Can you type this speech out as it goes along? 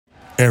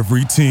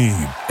Every team,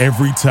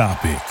 every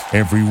topic,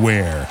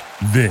 everywhere.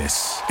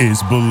 This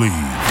is Believe.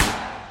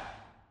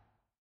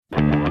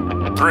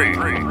 3,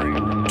 2,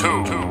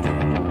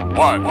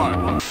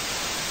 1.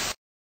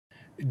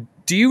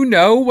 Do you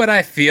know what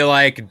I feel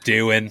like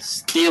doing?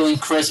 Stealing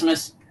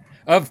Christmas.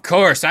 Of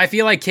course, I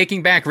feel like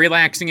kicking back,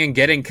 relaxing, and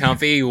getting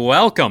comfy.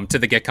 Welcome to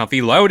the Get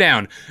Comfy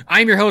Lowdown.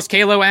 I'm your host,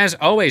 Kalo, as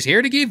always,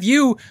 here to give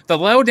you the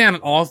lowdown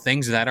on all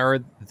things that are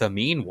the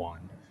mean one.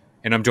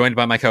 And I'm joined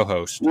by my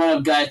co-host. What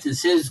up, guys?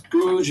 It's his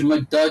Scrooge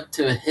McDuck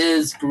to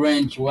his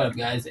Grinch. What up,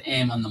 guys?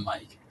 Am on the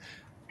mic.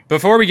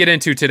 Before we get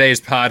into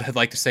today's pod, I'd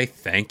like to say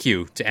thank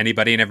you to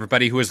anybody and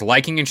everybody who is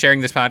liking and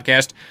sharing this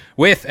podcast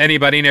with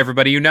anybody and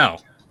everybody you know.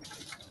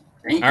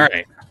 Thank you. All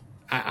right.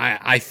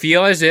 I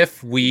feel as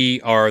if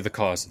we are the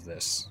cause of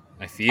this.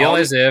 I feel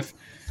as if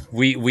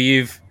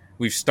we've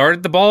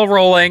started the ball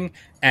rolling,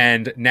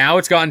 and now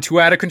it's gotten too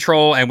out of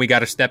control, and we got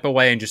to step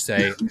away and just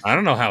say, I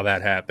don't know how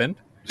that happened.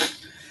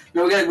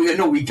 No,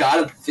 we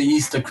gotta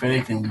face the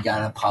critic and we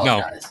gotta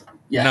apologize.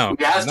 We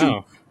have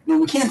to. No,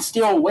 we can't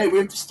steal away. We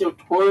have to steal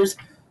towards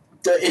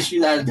the issue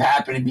that is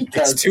happening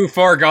because it's too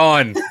far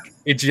gone.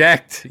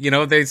 Eject. You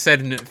know, they said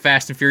in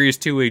Fast and Furious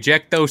 2,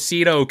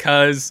 ejectocito,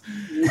 cuz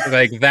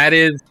like that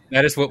is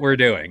what we're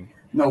doing.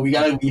 No, we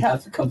have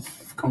to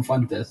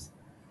confront this.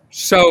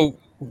 So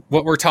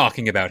what we're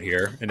talking about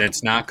here, and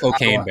it's not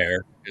Cocaine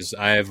Bear, because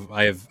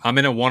I'm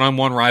in a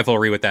one-on-one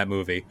rivalry with that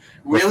movie.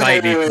 Wait. All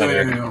right, we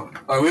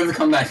have to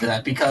come back to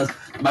that because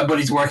my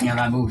buddy's working on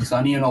that movie, so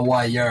I need to know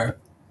why you're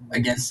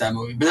against that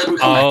movie. But then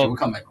we'll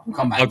come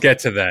back. I'll get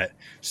to that.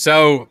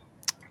 So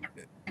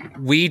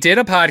we did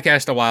a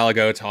podcast a while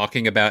ago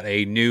talking about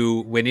a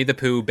new Winnie the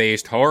Pooh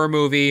based horror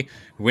movie,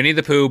 Winnie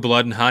the Pooh,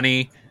 Blood and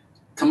Honey.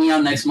 Coming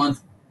out next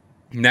month.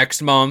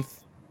 Next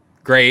month.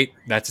 Great.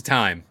 That's a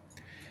time.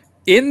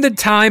 In the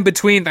time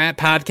between that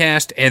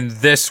podcast and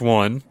this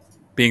one,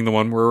 being the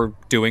one we're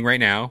doing right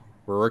now,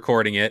 we're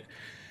recording it,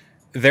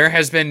 there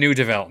has been new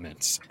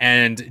developments.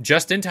 And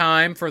just in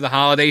time for the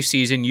holiday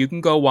season, you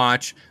can go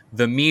watch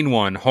The Mean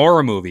One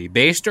horror movie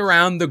based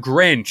around the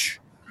Grinch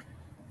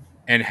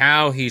and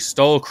how he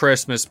stole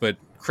Christmas, but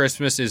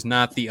Christmas is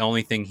not the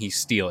only thing he's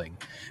stealing.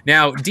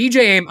 Now, DJ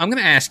Aim, I'm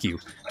going to ask you,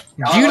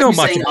 do you know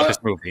much about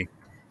this movie?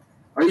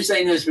 Are you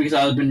saying this because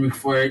I've been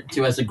referred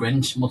to as a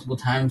Grinch multiple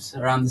times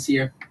around this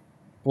year?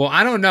 Well,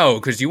 I don't know,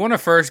 because you want to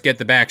first get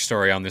the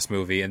backstory on this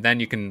movie, and then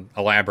you can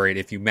elaborate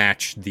if you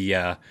match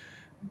the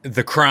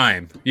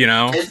crime, you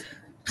know?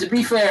 To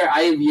be fair, I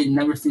have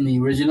never seen the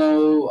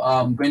original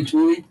Grinch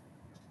movie.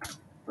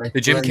 Like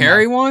the Jim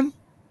Carrey one?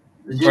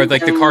 Or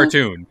like the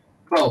cartoon?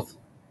 Both.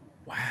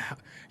 Wow.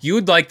 You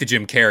would like the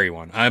Jim Carrey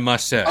one, I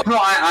must say. Oh, no,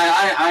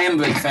 I am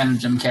a big fan of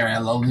Jim Carrey. I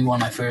love him. He's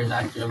one of my favorite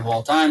actors of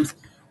all times.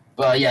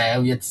 But yeah, I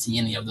haven't yet to see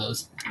any of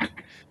those.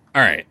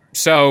 All right,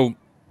 so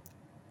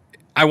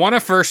I want to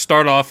first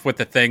start off with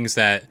the things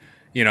that,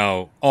 you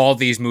know, all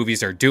these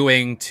movies are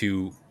doing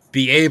to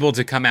be able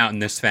to come out in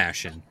this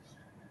fashion.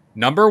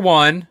 Number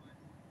one,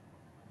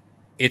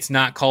 it's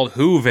not called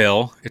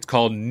Whoville, it's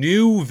called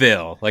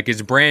Newville, like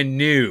it's brand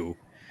new.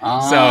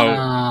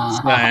 I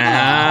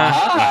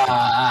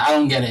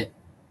don't get it.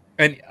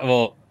 And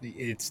well,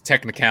 it's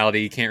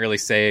technicality, you can't really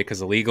say it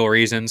because of legal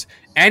reasons.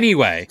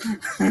 Anyway,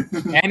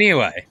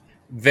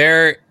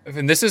 there,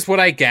 and this is what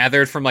I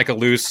gathered from like a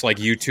loose like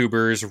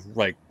YouTuber's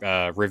like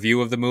review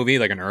of the movie,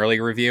 like an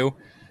early review.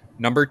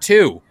 Number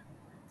two,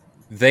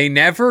 they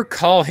never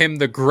call him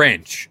the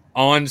Grinch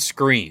on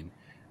screen.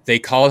 They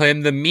call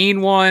him the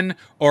Mean One,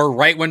 or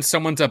right when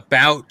someone's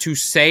about to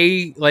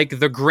say like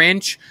the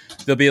Grinch,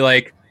 they'll be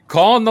like,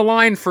 call on the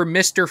line for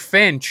Mr.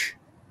 Finch.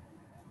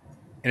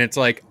 And it's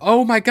like,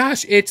 oh my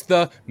gosh, it's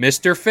the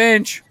Mr.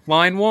 Finch,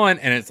 line one.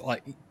 And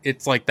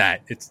it's like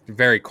that. It's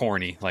very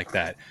corny like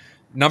that.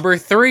 Number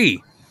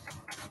three,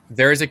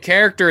 there is a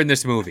character in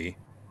this movie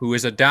who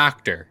is a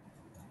doctor.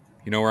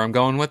 You know where I'm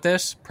going with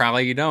this?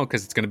 Probably you don't,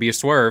 because it's going to be a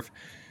swerve.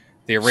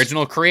 The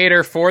original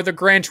creator for the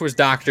Grinch was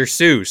Dr.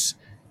 Seuss.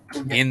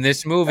 In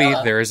this movie,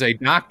 there is a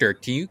doctor.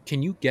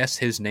 Can you guess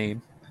his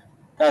name?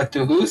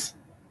 Dr. Who's?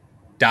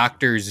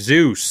 Dr.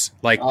 Zeus.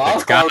 Like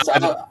the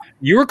god.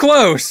 You were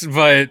close,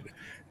 but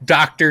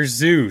Dr.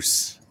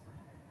 Zeus.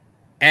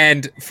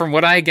 And from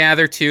what I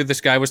gather, too, this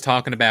guy was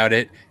talking about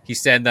it. He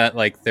said that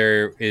like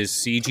there is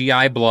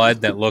CGI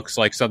blood that looks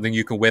like something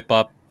you can whip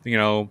up, you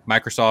know,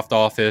 Microsoft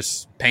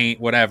Office, Paint,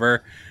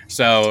 whatever.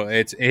 So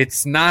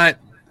it's not.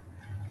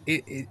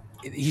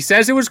 He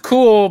says it was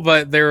cool,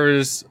 but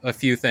there's a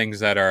few things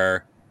that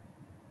are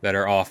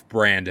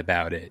off-brand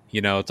about it.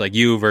 You know, it's like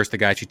you versus the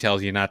guy she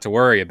tells you not to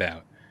worry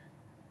about.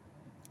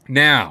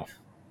 Now,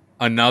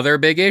 another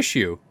big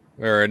issue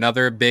or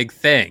another big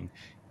thing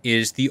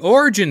is the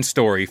origin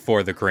story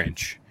for the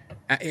Grinch.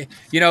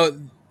 You know,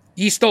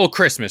 he stole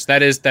Christmas.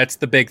 That's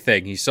the big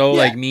thing. He's so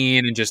like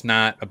mean and just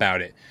not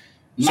about it.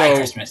 My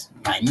Christmas.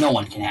 No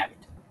one can have it.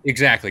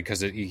 Exactly, because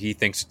he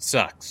thinks it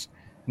sucks.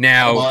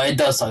 Now, well, it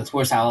does suck. It's the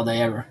worst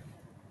holiday ever.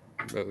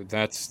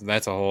 That's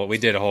a whole. We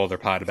did a whole other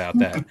pod about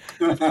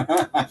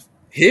that.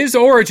 His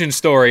origin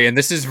story, and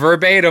this is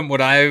verbatim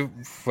what I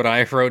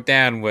wrote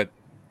down. What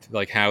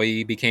like how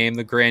he became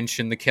the Grinch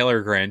and the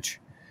Killer Grinch.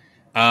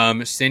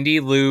 Cindy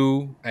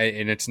Lou,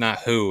 and it's not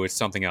who, it's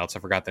something else. I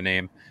forgot the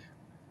name.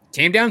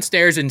 Came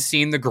downstairs and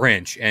seen the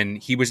Grinch,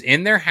 and he was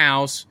in their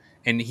house,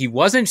 and he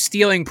wasn't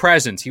stealing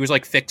presents. He was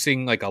like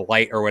fixing like a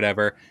light or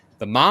whatever.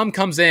 The mom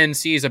comes in,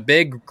 sees a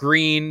big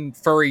green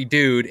furry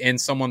dude in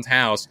someone's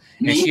house,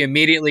 and she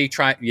immediately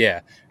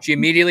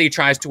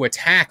tries to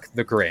attack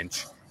the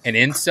Grinch. And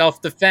in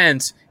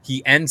self-defense,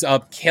 he ends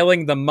up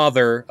killing the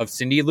mother of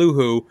Cindy Lou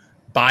Who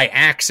by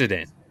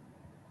accident.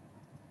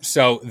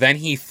 So then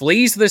he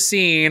flees the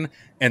scene,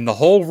 and the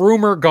whole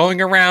rumor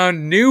going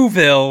around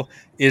Newville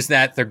is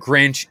that the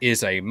Grinch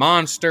is a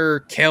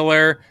monster,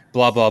 killer,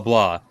 blah, blah,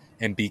 blah.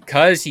 And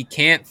because he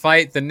can't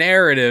fight the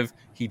narrative,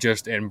 he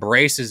just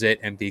embraces it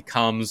and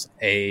becomes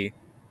a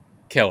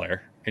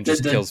killer and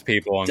just kills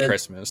people on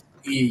Christmas.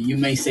 You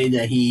may say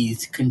that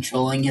he's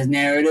controlling his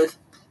narrative?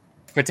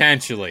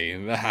 Potentially.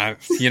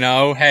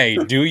 Hey,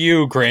 do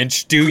you,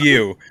 Grinch, do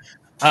you.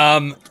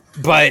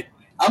 But...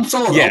 I'm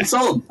sold. Yeah. I'm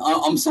sold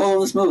on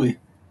this movie.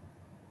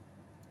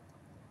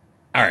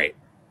 All right.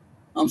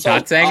 I'm sold.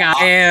 Not saying I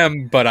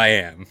am, but I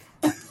am.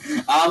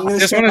 I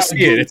just want to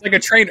see it. It's like a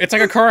train. It's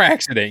like a car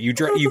accident.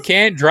 You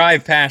can't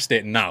drive past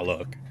it and not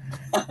look.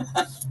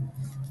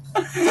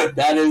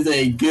 That is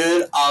a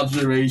good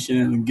observation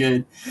and a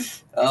good,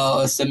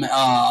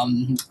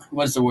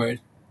 what's the word?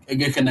 A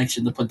good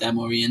connection to put that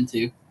movie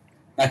into.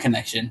 Not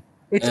connection.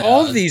 It's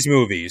all of these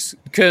movies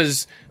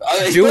because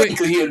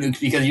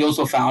you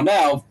also found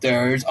out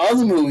there's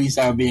other movies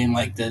that are being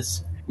like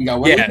this. We got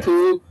Winnie the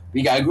Pooh,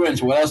 we got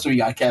Grinch. What else do we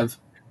got, Kev?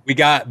 We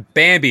got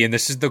Bambi, and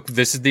this is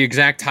the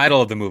exact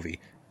title of the movie.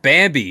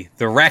 Bambi,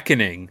 The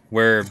Reckoning,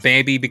 where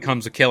Bambi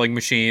becomes a killing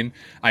machine.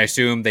 I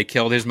assume they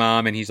killed his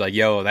mom, and he's like,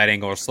 "Yo, that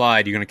ain't gonna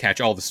slide. You're gonna catch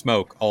all the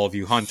smoke, all of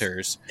you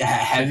hunters."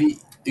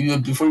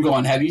 Before we go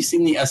on, have you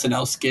seen the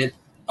SNL skit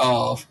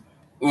of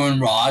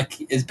Rock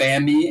is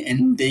Bambi,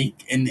 and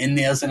in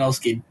the SNL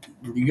skit,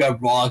 you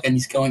got Rock, and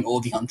he's killing all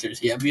the hunters.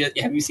 Have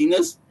you seen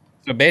this?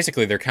 So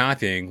basically, they're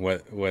copying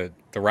what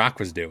The Rock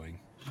was doing.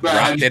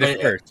 Right, Rock did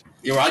it first.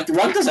 The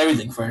Rock does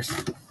everything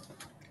first.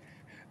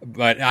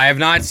 But I have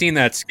not seen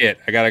that skit.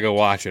 I gotta go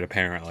watch it,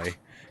 apparently.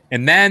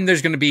 And then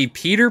there's going to be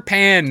Peter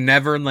Pan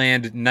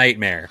Neverland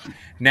Nightmare.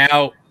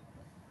 Now,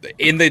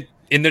 in the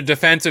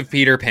defense of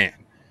Peter Pan,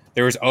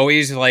 there was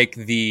always like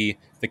the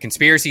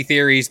conspiracy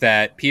theories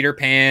that Peter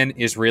Pan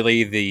is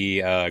really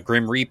the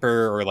Grim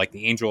Reaper or like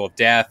the Angel of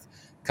Death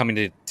coming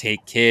to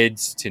take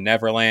kids to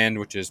Neverland,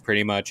 which is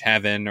pretty much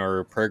heaven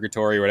or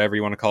purgatory, whatever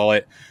you want to call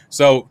it.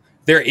 So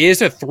there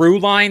is a through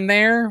line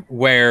there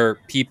where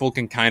people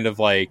can kind of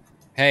like,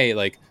 hey,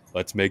 like,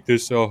 let's make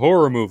this a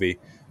horror movie.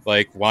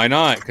 Like, why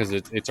not? Because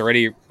it's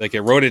already, like,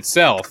 it wrote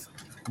itself.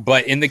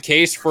 But in the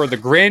case for The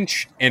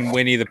Grinch and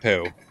Winnie the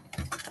Pooh,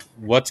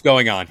 what's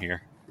going on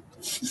here?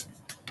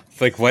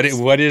 Like, what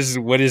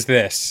is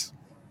this?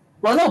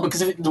 Well, no,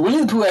 because the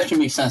Winnie the Pooh actually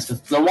makes sense,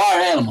 because they're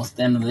wild animals at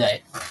the end of the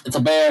day. It's a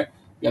bear,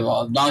 you have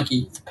a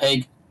donkey, it's a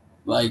pig.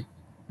 Like,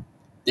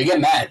 they get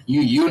mad.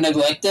 You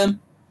neglect them.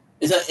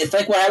 It's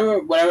like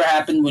whatever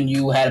happened when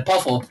you had a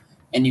Puffle,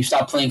 and you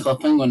stopped playing Club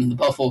Penguin, and the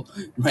Puffle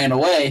ran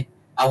away.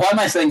 Why am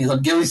I saying this?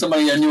 I'm giving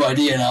somebody a new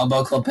idea now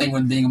about Club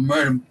Penguin being a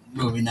murder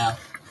movie now.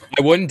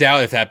 I wouldn't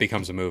doubt if that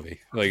becomes a movie.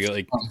 I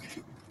really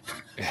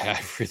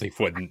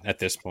wouldn't at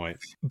this point.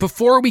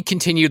 Before we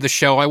continue the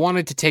show, I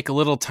wanted to take a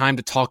little time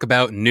to talk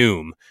about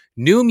Noom.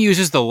 Noom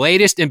uses the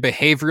latest in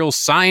behavioral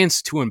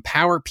science to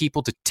empower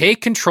people to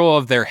take control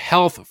of their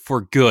health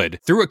for good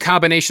through a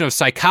combination of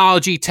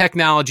psychology,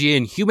 technology,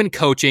 and human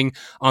coaching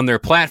on their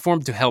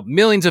platform to help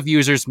millions of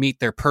users meet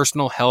their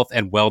personal health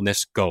and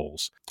wellness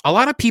goals. A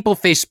lot of people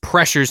face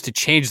pressures to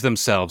change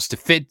themselves to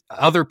fit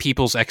other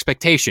people's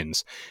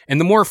expectations,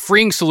 and the more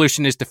freeing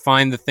solution is to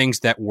find the things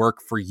that work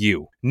for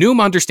you.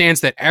 Noom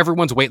understands that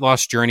everyone's weight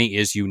loss journey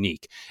is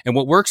unique, and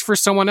what works for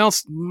someone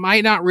else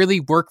might not really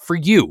work for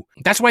you.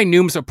 That's why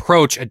Noom's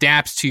approach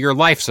adapts to your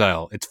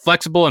lifestyle. It's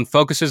flexible and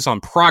focuses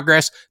on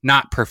progress,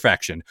 not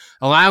perfection,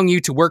 allowing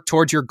you to work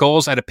towards your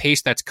goals at a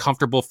pace that's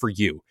comfortable for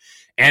you.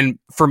 And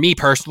for me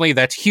personally,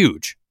 that's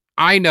huge.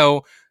 I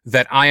know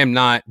that I am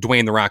not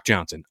Dwayne "The Rock"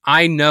 Johnson.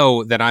 I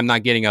know that I'm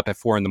not getting up at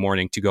 4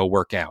 a.m. to go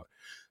work out.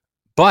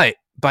 But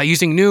by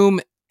using Noom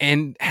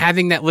and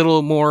having that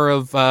little more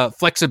of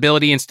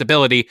flexibility and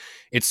stability,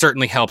 it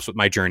certainly helps with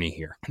my journey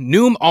here.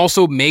 Noom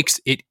also makes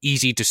it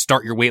easy to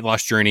start your weight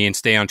loss journey and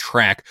stay on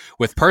track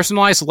with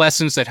personalized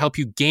lessons that help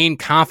you gain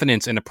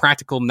confidence and a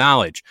practical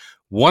knowledge,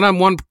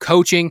 one-on-one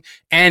coaching,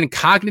 and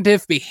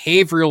cognitive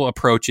behavioral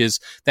approaches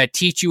that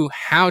teach you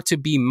how to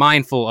be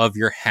mindful of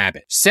your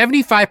habits.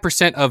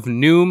 75% of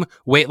Noom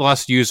weight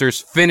loss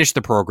users finished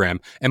the program,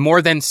 and more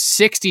than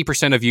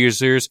 60% of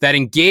users that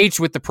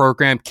engaged with the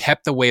program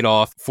kept the weight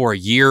off for a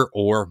year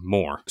or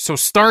more. So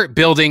start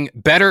building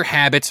better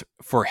habits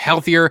for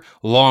healthier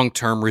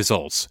long-term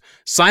results.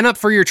 Sign up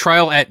for your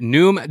trial at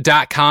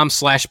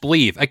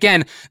Noom.com/believe.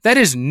 Again, that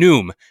is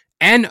Noom,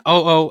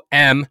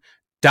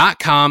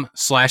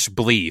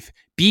 Noom.com/believe.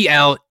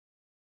 BL.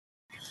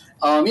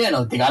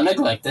 They got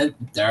neglected.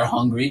 They're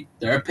hungry.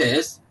 They're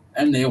pissed.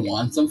 and they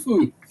want some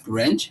food.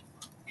 Grinch,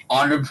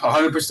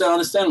 100%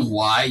 understand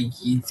why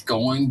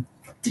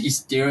he's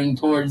steering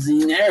towards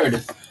the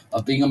narrative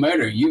of being a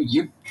murderer.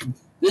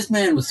 This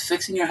man was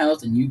fixing your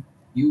house, and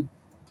you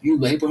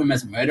label him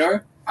as a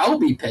murderer. I would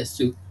be pissed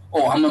too.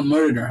 Oh, I'm a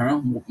murderer,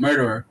 huh?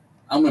 Murderer.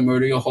 I'm gonna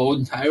murder your whole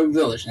entire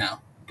village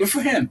now. Good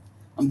for him.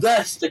 I'm glad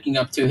he's sticking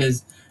up to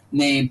his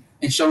name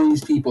and showing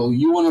these people,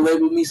 you want to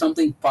label me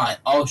something? Fine,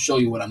 I'll show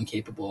you what I'm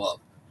capable of.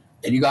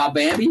 And you got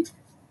Bambi?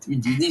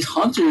 These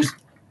hunters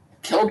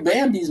killed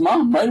Bambi's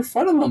mom right in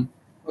front of him.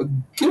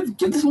 Give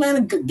this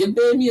man give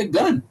Bambi a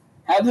gun.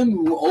 Have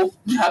him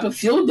have a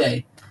field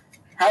day.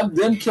 Have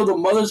them kill the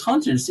mother's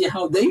hunters. See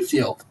how they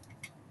feel.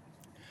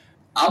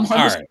 I'm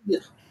 100% right.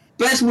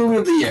 Best movie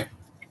of the year.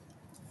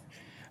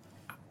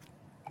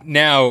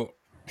 Now,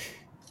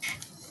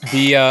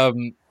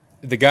 the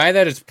guy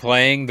that is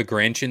playing the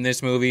Grinch in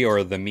this movie,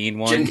 or the mean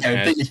one, Jim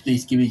Carrey.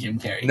 Please give me Jim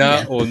Carrey. No,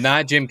 yeah. Well,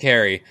 not Jim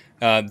Carrey.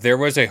 There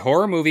was a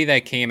horror movie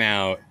that came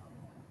out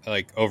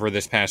like over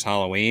this past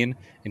Halloween,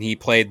 and he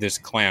played this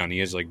clown. He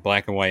has like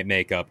black and white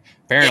makeup.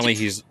 Apparently,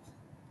 he's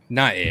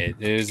not it.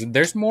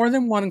 There's more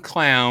than one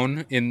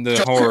clown in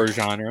the horror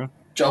genre.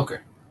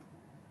 Joker.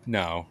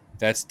 No,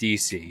 that's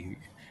DC.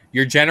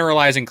 You're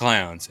generalizing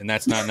clowns, and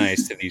that's not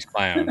nice to these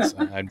clowns.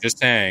 I'm just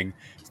saying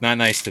it's not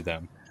nice to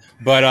them.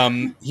 But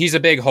he's a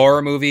big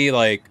horror movie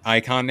like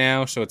icon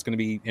now, so it's going to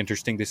be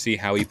interesting to see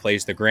how he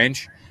plays the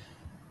Grinch.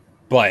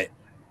 But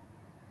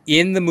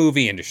in the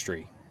movie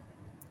industry,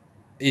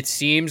 it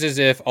seems as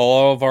if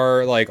all of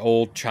our like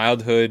old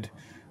childhood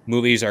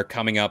movies are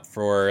coming up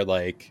for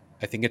like,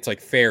 I think it's like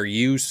fair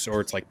use,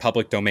 or it's like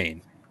public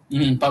domain.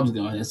 Public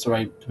domain. That's the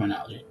right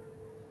terminology.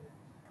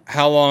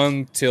 How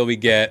long till we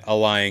get a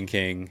Lion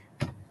King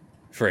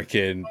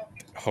freaking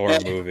horror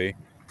movie?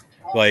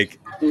 Like,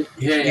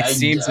 it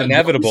seems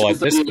inevitable at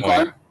this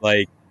point.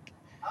 Like,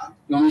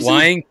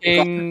 Lion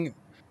King,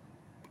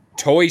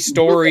 Toy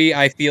Story,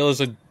 I feel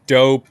is a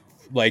dope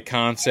like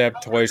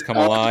concept. Toys come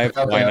alive.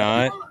 Why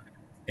not?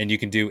 And you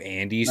can do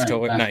Andy's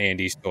toys, not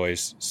Andy's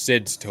toys,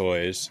 Sid's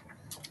toys.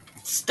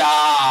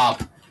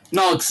 Stop.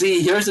 No,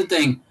 see, here's the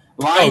thing.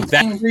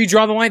 That's where you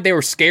draw the line. They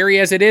were scary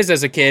as it is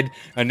as a kid,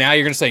 and now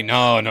you're going to say,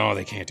 no,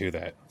 they can't do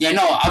that. Yeah,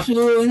 no,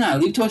 absolutely not.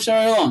 Leave Toy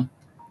Story alone.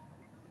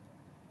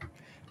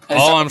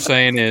 All I'm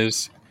saying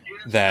is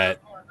that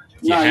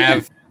you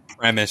have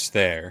premise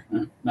there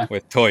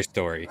with Toy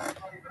Story.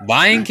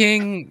 Lion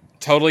King,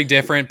 totally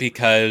different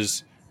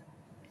because,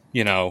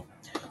 you know,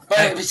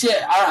 but see,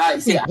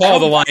 follow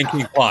the Lion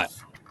King plot.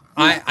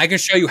 I can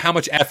show you how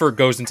much effort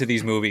goes into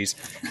these movies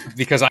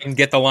because I can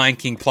get the Lion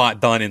King plot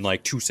done in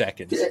like 2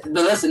 seconds. But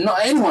listen, no,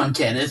 anyone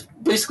can. It's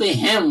basically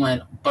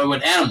Hamlet, but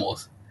with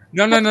animals.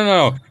 No.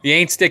 You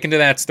ain't sticking to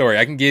that story.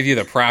 I can give you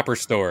the proper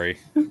story.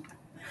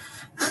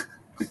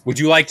 Would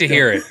you like to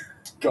hear it?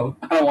 Go.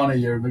 I don't want to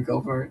hear it, but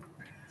go for it.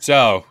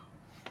 So,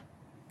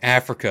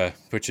 Africa,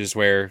 which is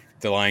where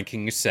the Lion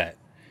King is set.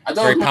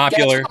 Very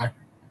popular.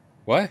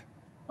 What?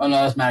 Oh, no,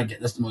 that's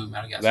Madagascar. That's the movie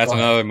Madagascar. That's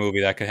another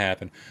movie that could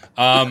happen.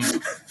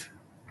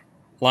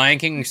 Lion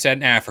King set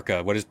in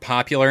Africa. What is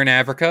popular in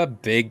Africa?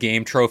 Big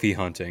game trophy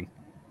hunting.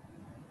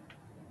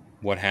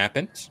 What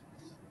happens?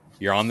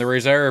 You're on the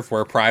reserve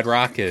where Pride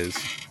Rock is.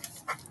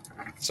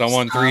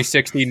 Someone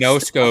 360 no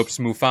scopes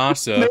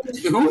Mufasa.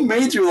 Who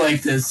made you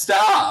like this?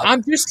 Stop.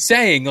 I'm just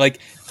saying, like,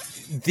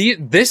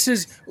 this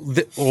is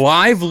the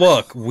live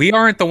look. We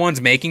aren't the ones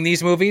making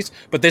these movies,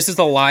 but this is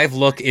the live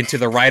look into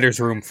the writer's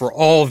room for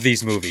all of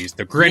these movies.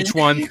 The Grinch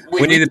one,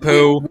 Winnie the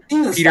Pooh,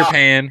 Peter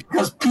Pan.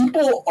 Because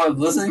people are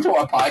listening to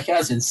our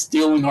podcast and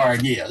stealing our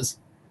ideas.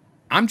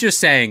 I'm just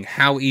saying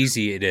how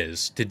easy it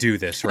is to do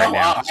this right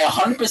now.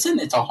 100%.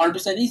 It's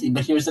 100% easy.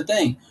 But here's the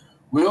thing.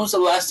 When was the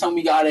last time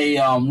we got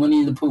a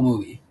Winnie the Pooh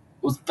movie? It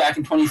was back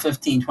in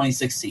 2015,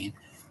 2016.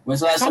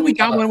 When's the last time we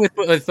got one with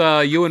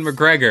Ewan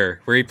McGregor,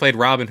 where he played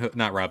Robin Hood,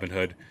 not Robin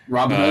Hood.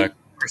 Robin Hood?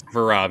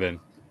 Christopher Robin.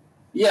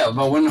 Yeah,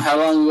 but how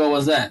long ago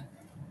was that?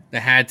 It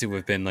had to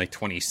have been like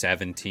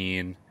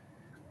 2017.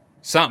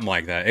 Something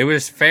like that. It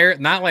was fair,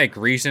 not like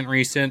recent.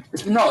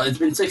 No, it's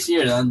been 6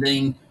 years. I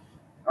think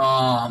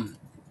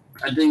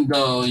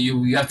though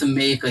you have to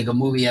make like a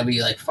movie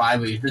every like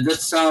 5 years.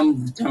 There's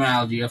some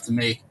terminology you have to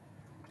make.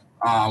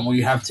 Where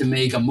you have to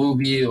make a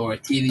movie or a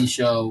TV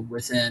show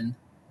within.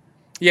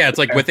 Yeah, it's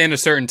like within a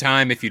certain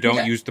time. If you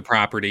don't use the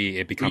property,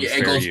 it becomes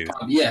fair use.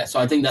 Yeah, so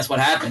I think that's what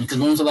happened. Because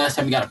when was the last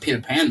time we got a Peter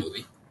Pan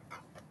movie?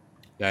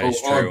 That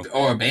is true.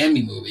 Or a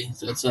Bambi movie.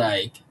 So it's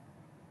like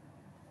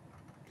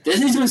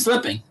Disney's been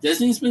slipping.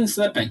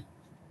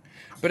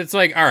 But it's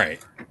like, all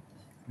right,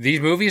 these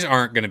movies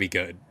aren't going to be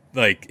good.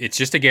 Like, it's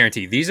just a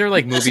guarantee. These are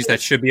like movies that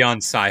should be on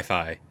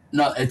Sci-Fi.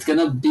 No, it's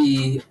gonna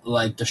be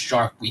like the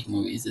Shark Week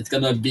movies. It's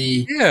gonna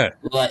be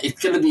it's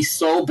gonna be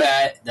so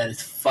bad that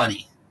it's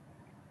funny.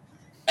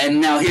 And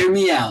now hear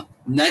me out.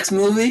 Next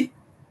movie,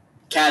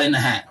 Cat in the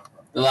Hat.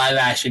 The live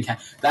action cat.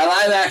 That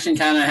live action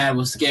Cat in the Hat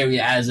was scary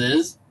as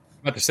is.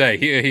 I'm about to say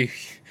he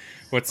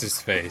what's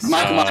his face?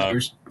 Michael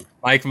Myers.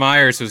 Mike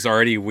Myers was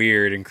already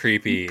weird and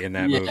creepy in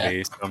that Yeah.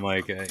 movie. So I'm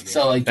like,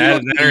 So like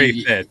that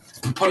already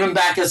fits. put him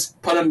back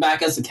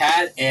as a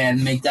cat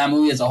and make that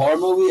movie as a horror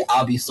movie.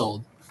 I'll be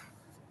sold.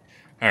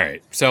 All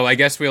right, so I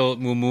guess we'll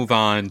move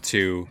on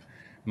to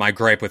my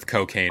gripe with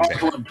Cocaine Bear.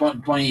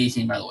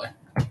 2018, by the way.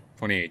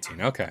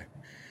 2018. Okay,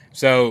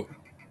 so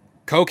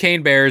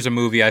Cocaine Bear is a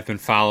movie I've been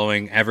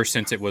following ever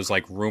since it was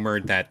like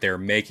rumored that they're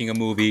making a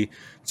movie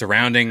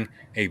surrounding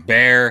a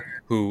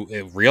bear who,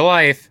 in real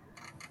life,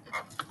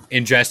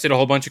 ingested a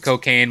whole bunch of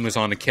cocaine, was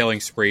on a killing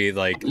spree,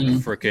 like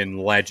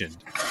freaking legend.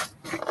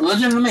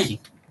 Legend of the making.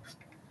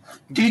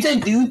 Do you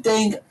think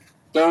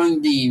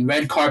during the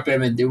red carpet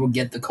event they will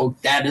get the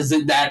coke that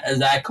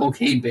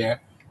Cocaine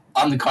Bear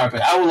on the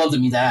carpet? I would love to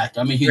meet that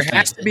actor. I mean, there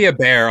has to be a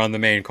bear on the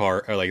main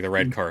car or like the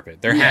red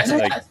carpet. There has to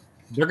like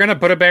they're gonna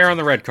put a bear on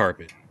the red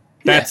carpet.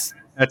 That's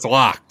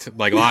locked.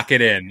 Like lock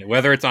it in.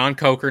 Whether it's on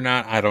coke or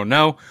not, I don't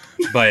know.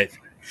 But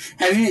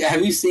have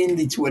you seen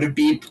the Twitter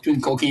beef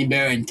between Cocaine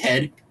Bear and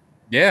Ted?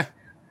 Yeah.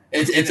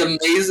 It's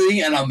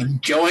amazing, and I'm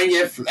enjoying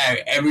it for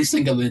every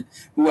single bit.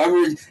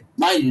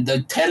 Mind you,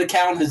 the TED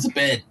account has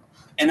been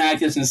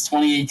inactive since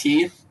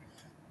 2018.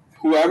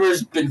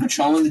 Whoever's been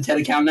controlling the TED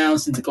account now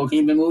since the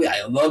Cocaine Bear movie,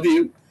 I love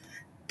you.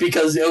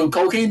 Because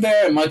Cocaine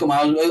Bear and Michael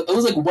Myers, it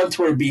was like one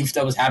Twitter beef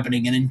that was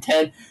happening, and then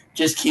Ted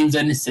just comes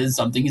in and says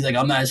something. He's like,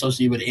 I'm not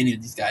associated with any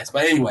of these guys.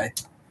 But anyway.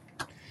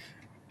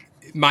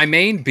 My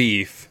main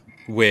beef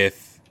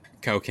with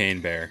Cocaine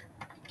Bear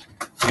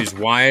is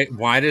why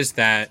does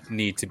that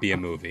need to be a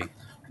movie?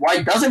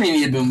 Why doesn't it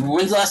need to be a movie?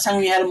 When's the last time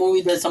we had a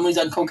movie that somebody's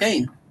on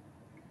cocaine?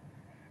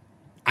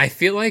 I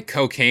feel like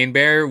Cocaine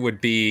Bear would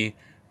be,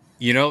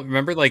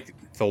 remember like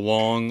the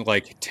long,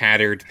 like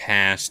tattered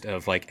past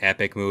of like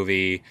epic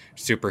movie,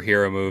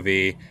 superhero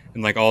movie,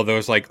 and like all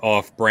those like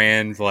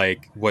off-brand,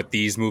 like what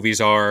these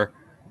movies are.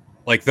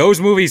 Like those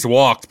movies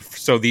walked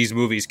so these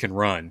movies can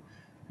run.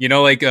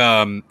 Like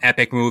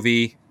epic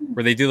movie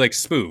where they do like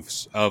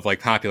spoofs of like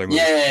popular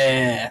movies.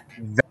 Yeah.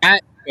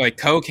 That like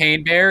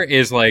Cocaine Bear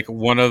is like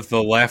one of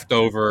the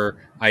leftover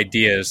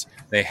ideas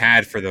they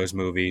had for those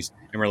movies,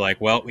 and we're like,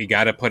 well, we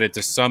got to put it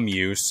to some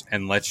use,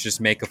 and let's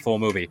just make a full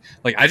movie.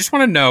 Like, I just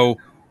want to know,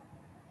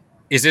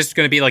 is this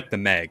going to be like the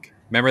Meg?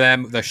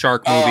 Remember the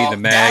shark movie, the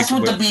Meg? That's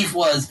what the beef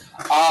was.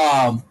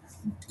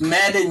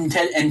 Matt and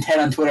Ted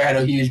on Twitter had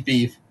a huge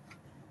beef.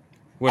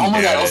 Oh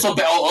my god! Also,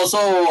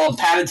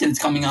 Paddington's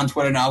coming on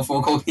Twitter now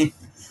for cocaine.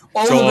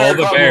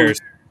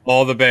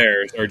 All the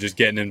bears are just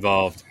getting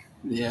involved.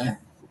 Yeah.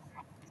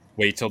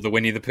 Wait till the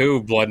Winnie the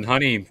Pooh Blood and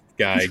Honey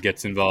guy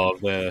gets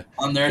involved.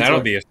 On their that'll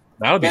be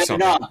something.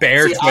 No,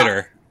 bear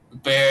Twitter.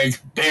 Bear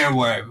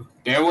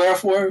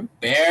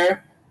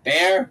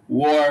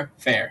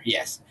warfare.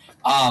 Yes.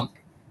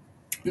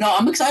 No,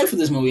 I'm excited for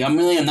this movie. I'm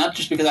not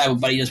just because I have a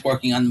buddy that's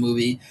working on the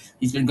movie.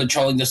 He's been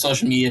controlling the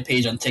social media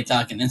page on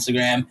TikTok and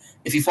Instagram.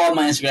 If you follow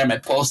my Instagram, I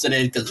posted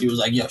it because he was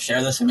like, yo,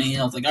 share this with me.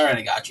 And I was like, all right,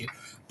 I got you.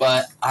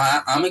 But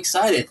I'm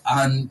excited.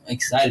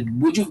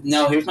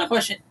 Now, here's my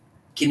question.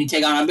 Can you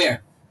take on a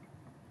bear?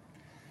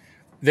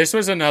 This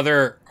was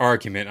another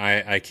argument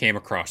I came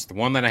across, the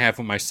one that I have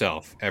with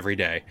myself every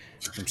day.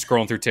 I'm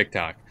scrolling through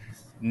TikTok.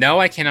 No,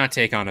 I cannot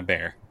take on a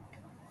bear.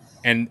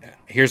 And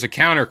here's a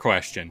counter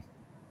question.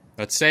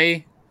 Let's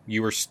say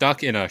you were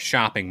stuck in a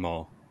shopping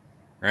mall,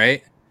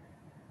 right?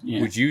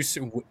 Yeah.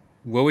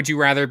 What would you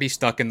rather be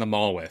stuck in the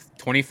mall with?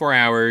 24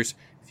 hours.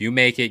 If you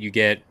make it, you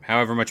get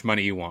however much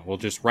money you want. We'll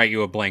just write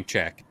you a blank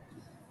check.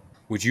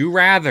 Would you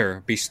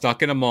rather be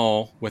stuck in a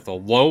mall with a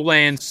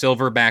lowland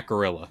silverback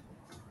gorilla?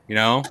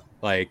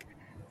 Like,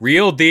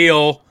 real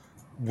deal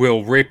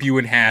will rip you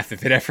in half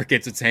if it ever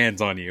gets its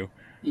hands on you.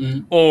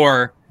 Mm-hmm.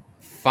 Or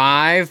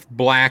 5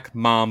 black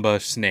mamba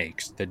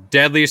snakes, the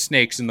deadliest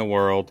snakes in the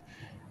world.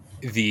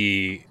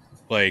 They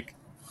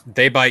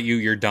bite you,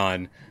 you're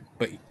done.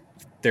 But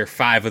there are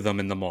 5 of them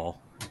in the mall,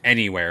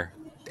 anywhere,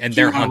 and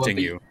they're hunting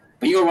you.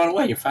 But you'll run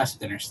away. You're faster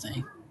than their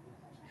snake.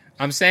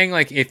 I'm saying,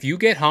 like, if you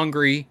get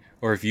hungry,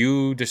 or if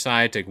you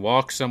decide to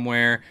walk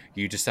somewhere,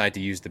 you decide to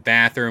use the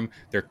bathroom,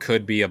 there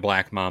could be a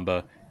black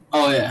mamba.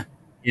 Oh yeah.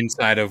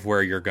 Inside of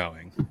where you're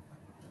going.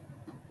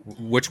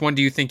 Which one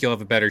do you think you'll have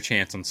a better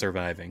chance on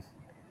surviving?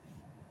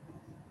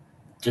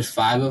 Just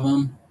 5 of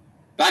them.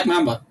 Black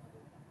mamba.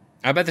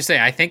 I'm about to say,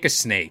 I think a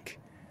snake.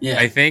 Yeah.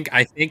 I think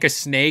a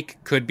snake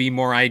could be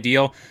more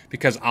ideal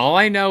because all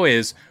I know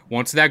is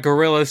once that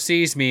gorilla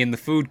sees me in the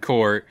food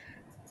court,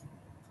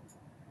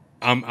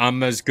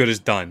 I'm as good as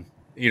done.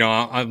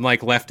 I'm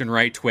like left and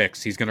right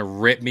Twix. He's gonna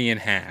rip me in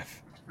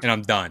half, and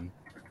I'm done.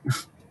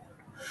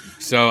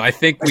 So I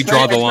think we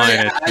draw the line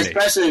at snake.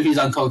 Especially if he's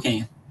on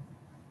cocaine.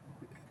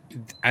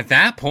 At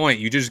that point,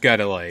 you just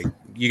gotta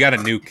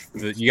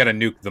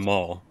nuke the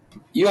mall.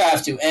 You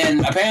have to,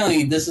 and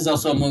apparently this is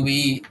also a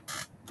movie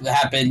that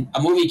happened.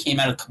 A movie came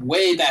out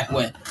way back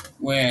when,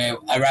 where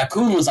a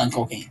raccoon was on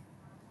cocaine.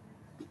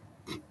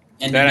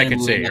 And that I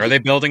could see. Are they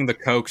building the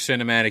Coke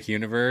cinematic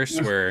universe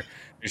where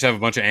you just have a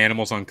bunch of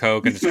animals on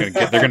Coke and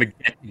they're gonna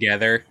get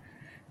together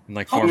and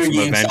like form some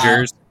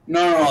Avengers?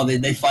 No,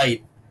 they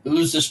fight.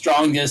 Who's the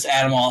strongest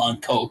animal on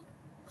Coke?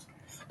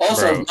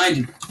 Also, Bro. mind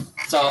you,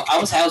 so I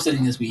was house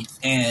sitting this week,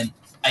 and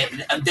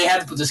they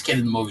had to put this kid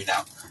in the movie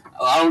now.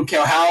 I don't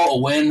care how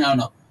or when, I don't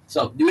know.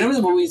 So, do you remember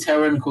the movie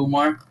Terror and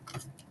Kumar?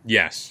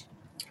 Yes.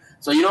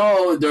 So,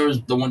 there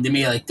was the one, they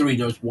made like 3.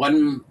 There was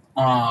one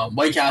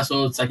White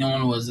Castle, the second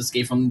one was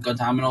Escape from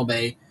Guantanamo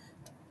Bay,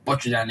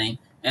 butchered that name,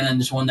 and then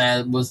this one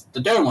that was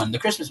the third one, the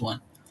Christmas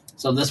one.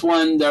 So, this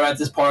one, they're at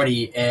this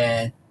party,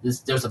 and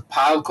there's a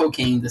pile of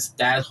cocaine, this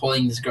dad's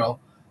holding this girl.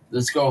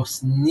 This girl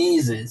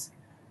sneezes,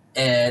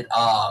 and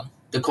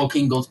the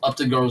cocaine goes up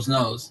the girl's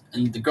nose,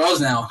 and the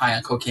girl's now high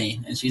on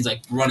cocaine, and she's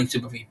like running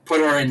super feet. Put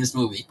her in this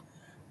movie.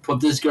 Put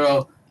this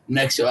girl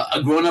next to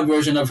a grown-up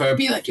version of her.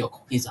 Be like, yo,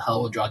 cocaine's a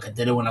hell of a drug. I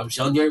did it when I was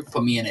younger.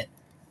 Put me in it.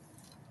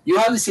 You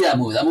have to see that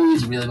movie. That movie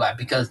is really bad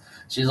because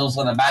she's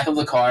also in the back of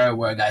the car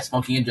where a guy's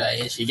smoking a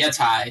joint. She gets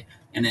high,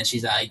 and then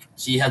she's like,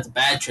 she has a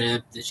bad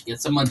trip. Then she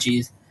gets some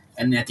munchies,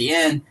 and at the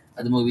end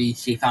of the movie,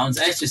 she found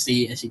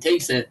ecstasy, and she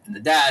takes it. And the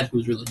dad,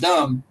 who's really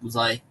dumb, was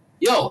like,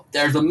 yo,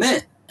 there's a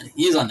mint. And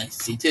he's on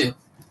ecstasy too.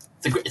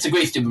 It's a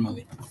great stupid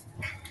movie.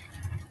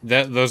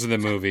 Those are the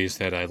movies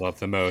that I love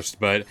the most,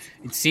 but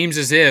it seems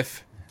as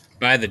if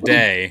by the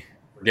day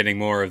we're getting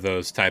more of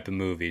those type of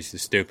movies, the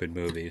stupid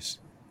movies.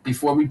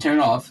 Before we turn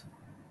off,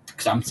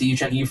 because I'm seeing you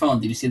checking your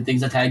phone, did you see the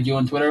things I tagged you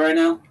on Twitter right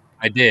now?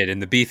 I did,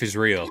 and the beef is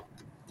real.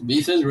 The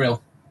beef is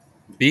real.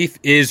 Beef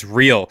is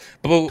real.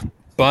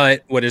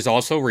 But what is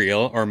also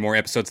real are more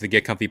episodes of the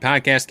Get Comfy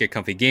podcast, Get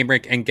Comfy Game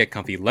Break, and Get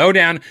Comfy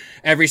Lowdown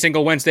every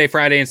single Wednesday,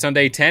 Friday, and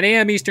Sunday, 10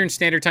 a.m. Eastern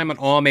Standard Time on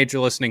all major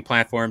listening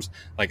platforms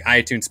like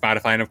iTunes,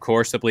 Spotify, and of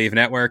course the Believe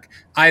Network.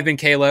 I've been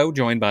Kalo,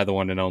 joined by the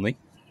one and only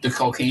The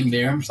cocaine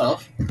bear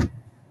himself.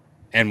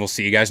 And we'll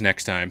see you guys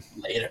next time.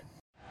 Later.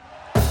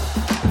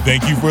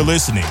 Thank you for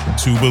listening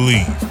to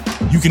Believe.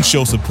 You can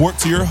show support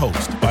to your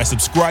host by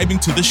subscribing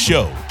to the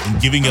show and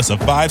giving us a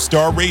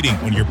 5-star rating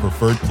on your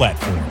preferred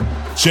platform.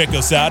 Check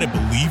us out at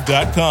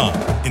Believe.com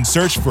and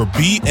search for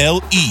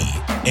BLEAV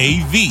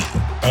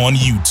on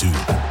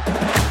YouTube.